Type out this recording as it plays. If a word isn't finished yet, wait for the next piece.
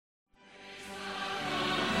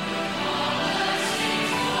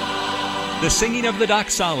The singing of the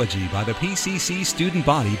doxology by the PCC student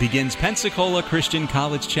body begins Pensacola Christian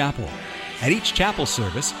College Chapel. At each chapel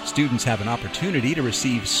service, students have an opportunity to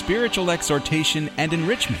receive spiritual exhortation and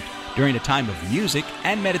enrichment during a time of music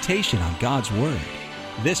and meditation on God's Word.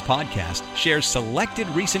 This podcast shares selected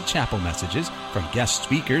recent chapel messages from guest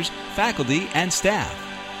speakers, faculty, and staff.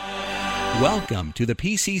 Welcome to the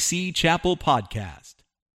PCC Chapel Podcast.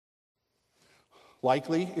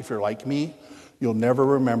 Likely, if you're like me, you'll never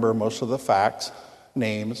remember most of the facts,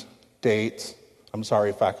 names, dates,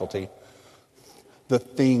 faculty, the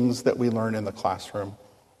things that we learn in the classroom.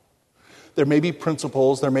 There may be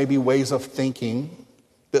principles, there may be ways of thinking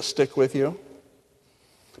that stick with you,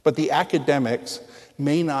 but the academics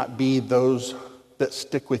may not be those that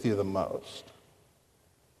stick with you the most.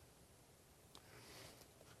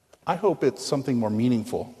 I hope it's something more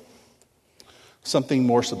meaningful, something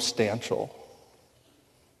more substantial,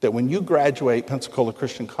 that when you graduate Pensacola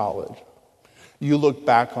Christian College, you look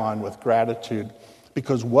back on with gratitude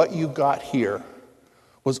because what you got here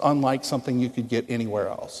was unlike something you could get anywhere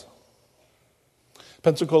else.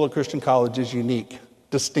 Pensacola Christian College is unique,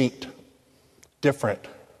 distinct, different.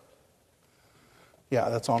 Yeah,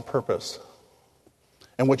 that's on purpose.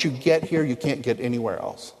 And what you get here, you can't get anywhere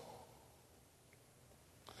else.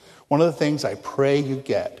 One of the things I pray you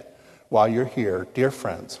get while you're here, dear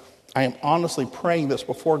friends, I am honestly praying this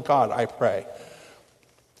before God, I pray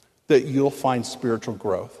that you'll find spiritual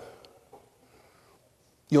growth.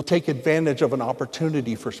 You'll take advantage of an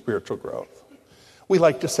opportunity for spiritual growth. We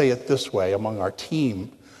like to say it this way among our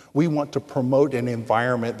team. We want to promote an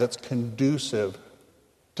environment that's conducive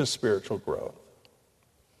to spiritual growth.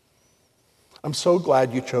 I'm so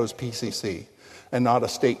glad you chose PCC and not a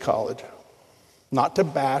state college. Not to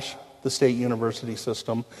bash the state university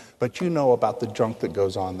system, but you know about the junk that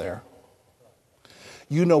goes on there.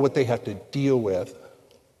 You know what they have to deal with.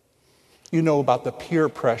 You know about the peer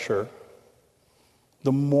pressure,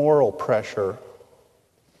 the moral pressure.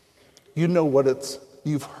 You know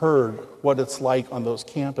you've heard what it's like on those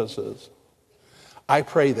campuses. I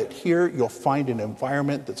pray that here you'll find an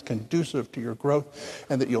environment that's conducive to your growth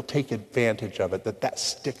and that you'll take advantage of it, that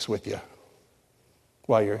sticks with you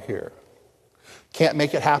while you're here. Can't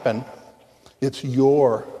make it happen. It's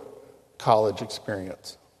your college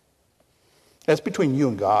experience. That's between you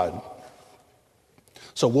and God.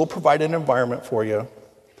 So we'll provide an environment for you.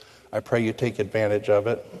 I pray you take advantage of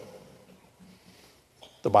it.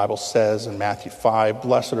 The Bible says in Matthew 5,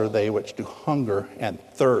 "Blessed are they which do hunger and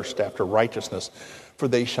thirst after righteousness, for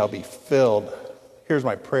they shall be filled." Here's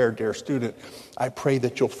my prayer, dear student. I pray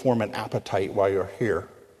that you'll form an appetite while you're here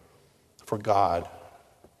for God,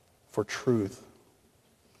 for truth,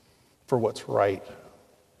 for what's right.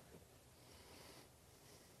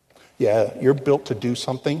 Yeah, you're built to do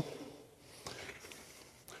something.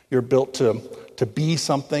 You're built to be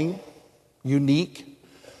something unique.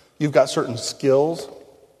 You've got certain skills.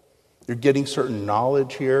 You're getting certain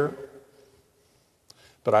knowledge here.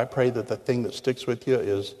 But I pray that the thing that sticks with you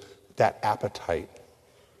is that appetite.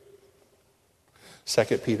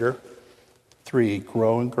 2 Peter 3,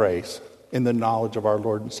 grow in grace in the knowledge of our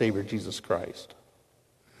Lord and Savior Jesus Christ.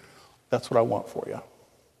 That's what I want for you.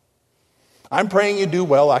 I'm praying you do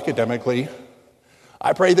well academically.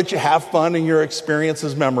 I pray that you have fun and your experience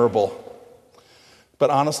is memorable. But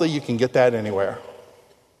honestly, you can get that anywhere.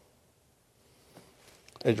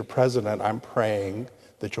 As your president, I'm praying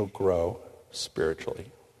that you'll grow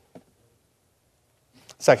spiritually.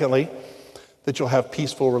 Secondly, that you'll have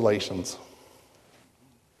peaceful relations.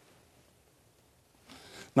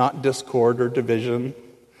 Not discord or division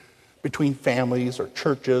between families or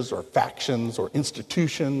churches or factions or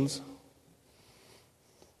institutions.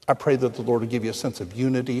 I pray that the Lord will give you a sense of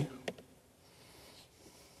unity,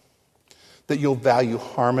 that you'll value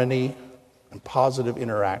harmony and positive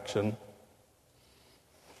interaction.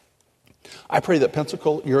 I pray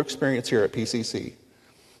that your experience here at PCC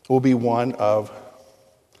will be one of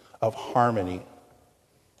harmony,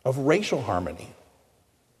 of racial harmony.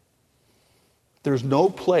 There's no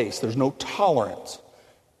place, there's no tolerance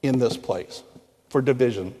in this place for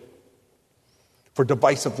division, for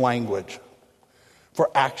divisive language, for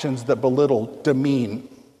actions that belittle, demean,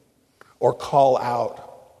 or call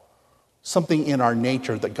out something in our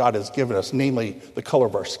nature that God has given us, namely the color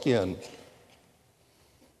of our skin.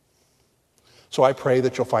 So I pray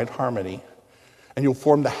that you'll find harmony and you'll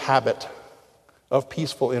form the habit of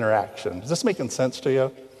peaceful interaction. Is this making sense to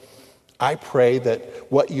you? I pray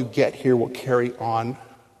that what you get here will carry on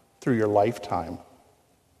through your lifetime.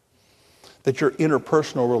 That your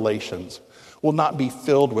interpersonal relations will not be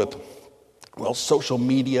filled with, social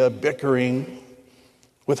media, bickering,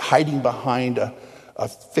 with hiding behind a a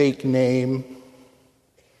fake name,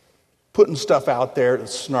 putting stuff out there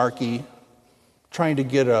that's snarky, trying to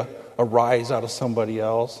get a rise out of somebody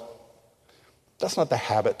else. That's not the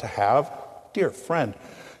habit to have. Dear friend,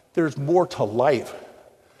 there's more to life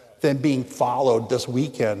than being followed this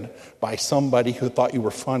weekend by somebody who thought you were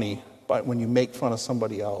funny when you make fun of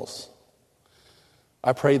somebody else.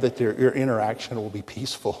 I pray that your interaction will be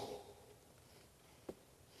peaceful.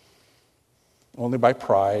 Only by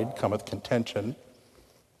pride cometh contention,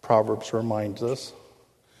 Proverbs reminds us.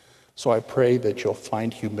 So I pray that you'll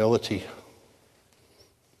find humility.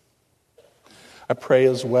 I pray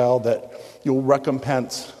as well that you'll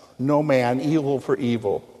recompense no man evil for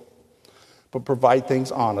evil, but provide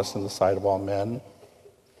things honest in the sight of all men.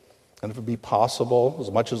 And if it be possible, as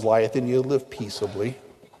much as lieth in you, live peaceably.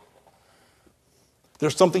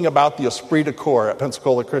 There's something about the esprit de corps at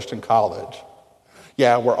Pensacola Christian College.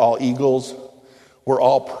 Yeah, we're all Eagles. We're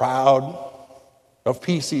all proud of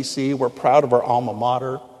PCC. We're proud of our alma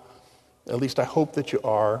mater. At least I hope that you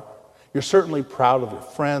are. You're certainly proud of your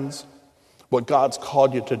friends, what God's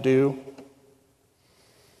called you to do.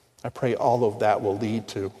 I pray all of that will lead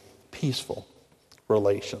to peaceful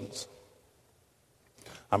relations.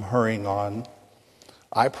 I'm hurrying on.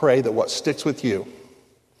 I pray that what sticks with you,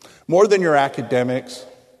 more than your academics,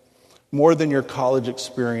 more than your college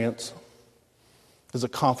experience, is a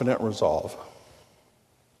confident resolve.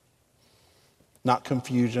 Not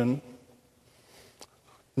confusion,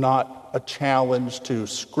 not a challenge to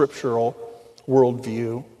scriptural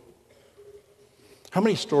worldview. How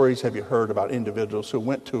many stories have you heard about individuals who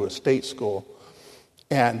went to a state school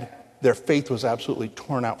and their faith was absolutely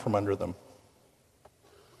torn out from under them?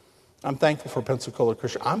 I'm thankful for Pensacola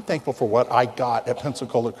Christian. I'm thankful for what I got at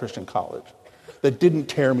Pensacola Christian College that didn't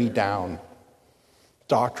tear me down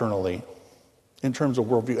doctrinally in terms of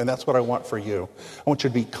worldview. And that's what I want for you. I want you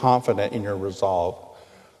to be confident in your resolve,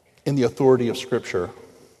 in the authority of Scripture,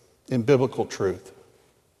 in biblical truth.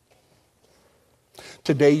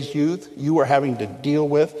 Today's youth, you are having to deal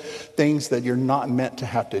with things that you're not meant to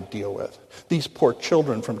have to deal with. These poor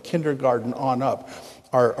children from kindergarten on up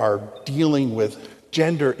are dealing with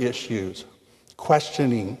gender issues,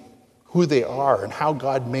 questioning who they are and how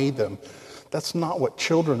God made them. That's not what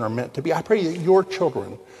children are meant to be. I pray that your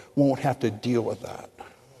children won't have to deal with that.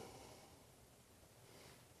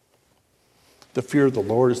 The fear of the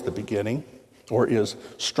Lord is the beginning, or is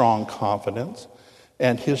strong confidence,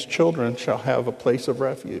 and his children shall have a place of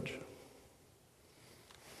refuge.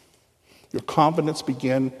 Your confidence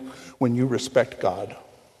begins when you respect God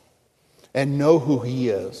and know who he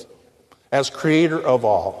is as creator of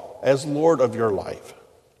all, as Lord of your life.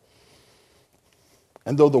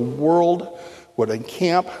 And though the world would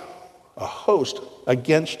encamp a host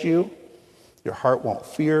against you, your heart won't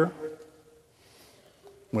fear.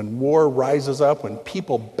 When war rises up, when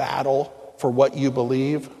people battle for what you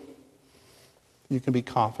believe, you can be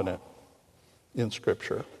confident in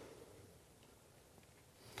Scripture.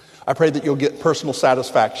 I pray that you'll get personal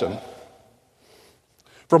satisfaction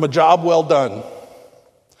from a job well done,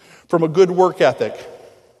 from a good work ethic.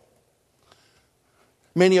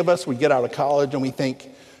 Many of us, we get out of college and we think,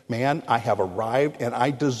 man, I have arrived and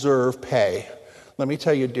I deserve pay. Let me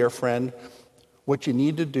tell you, dear friend, what you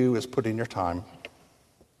need to do is put in your time.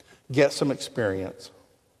 Get some experience.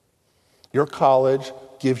 Your college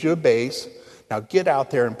gives you a base. Now get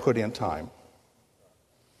out there and put in time.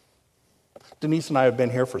 Denise and I have been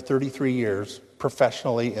here for 33 years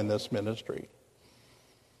professionally in this ministry.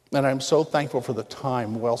 And I'm so thankful for the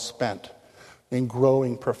time well spent in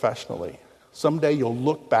growing professionally. Someday you'll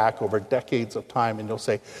look back over decades of time and you'll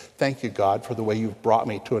say, thank you, God, for the way you've brought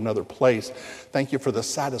me to another place. Thank you for the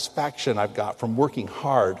satisfaction I've got from working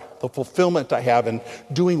hard, the fulfillment I have in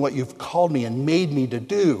doing what you've called me and made me to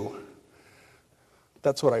do.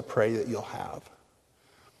 That's what I pray that you'll have.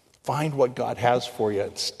 Find what God has for you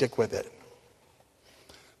and stick with it.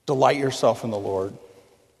 Delight yourself in the Lord.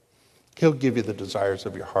 He'll give you the desires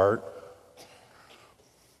of your heart.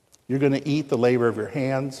 You're going to eat the labor of your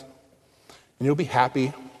hands, and you'll be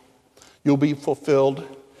happy. You'll be fulfilled.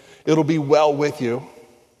 It'll be well with you.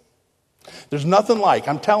 There's nothing like,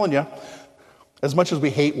 I'm telling you, as much as we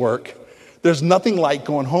hate work, there's nothing like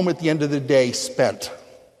going home at the end of the day spent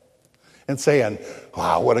and saying,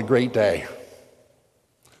 wow, what a great day.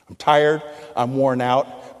 I'm tired, I'm worn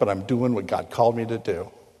out, but I'm doing what God called me to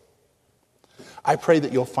do. I pray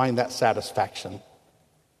that you'll find that satisfaction.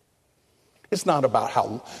 It's not about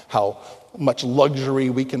how much luxury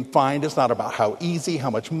we can find. It's not about how easy, how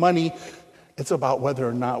much money. It's about whether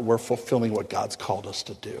or not we're fulfilling what God's called us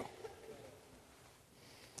to do.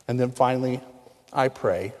 And then finally, I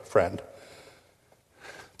pray, friend,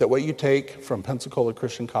 that what you take from Pensacola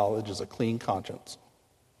Christian College is a clean conscience.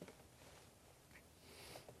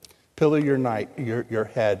 Pillow your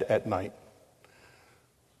head at night,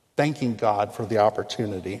 thanking God for the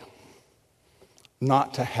opportunity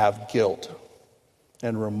not to have guilt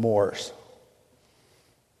and remorse.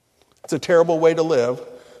 It's a terrible way to live.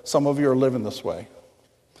 Some of you are living this way.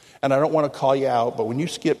 And I don't want to call you out, but when you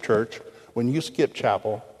skip church, when you skip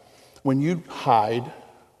chapel, when you hide,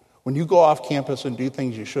 when you go off campus and do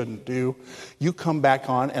things you shouldn't do, you come back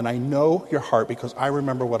on, and I know your heart because I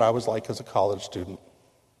remember what I was like as a college student.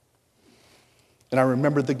 And I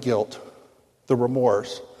remember the guilt, the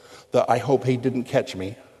remorse, the I hope he didn't catch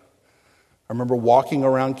me. I remember walking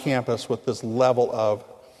around campus with this level of,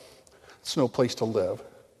 it's no place to live.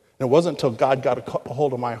 And it wasn't until God got a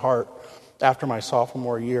hold of my heart after my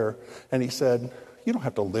sophomore year, and he said, you don't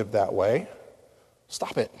have to live that way.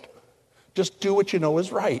 Stop it. Just do what you know is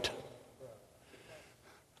right.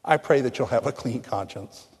 I pray that you'll have a clean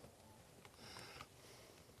conscience.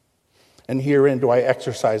 And herein do I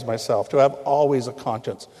exercise myself, to have always a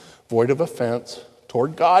conscience void of offense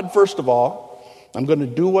toward God, first of all. I'm going to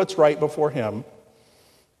do what's right before him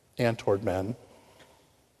and toward men.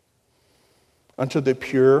 Unto the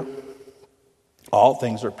pure, all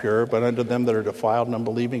things are pure, but unto them that are defiled and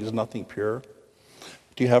unbelieving is nothing pure.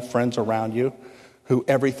 Do you have friends around you who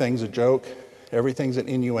everything's a joke, everything's an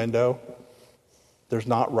innuendo, there's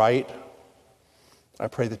not right? I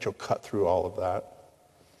pray that you'll cut through all of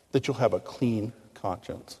that you'll have a clean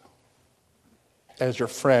conscience. As your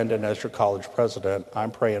friend and as your college president,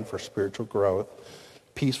 I'm praying for spiritual growth,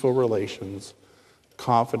 peaceful relations,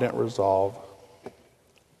 confident resolve,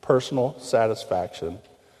 personal satisfaction,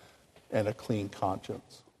 and a clean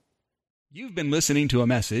conscience. You've been listening to a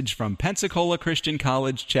message from Pensacola Christian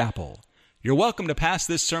College Chapel. You're welcome to pass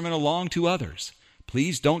this sermon along to others.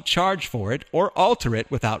 Please don't charge for it or alter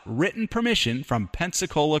it without written permission from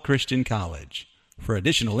Pensacola Christian College. For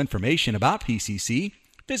additional information about PCC,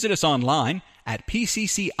 visit us online at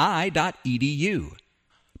pcci.edu.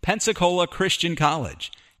 Pensacola Christian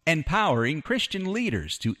College, empowering Christian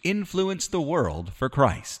leaders to influence the world for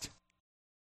Christ.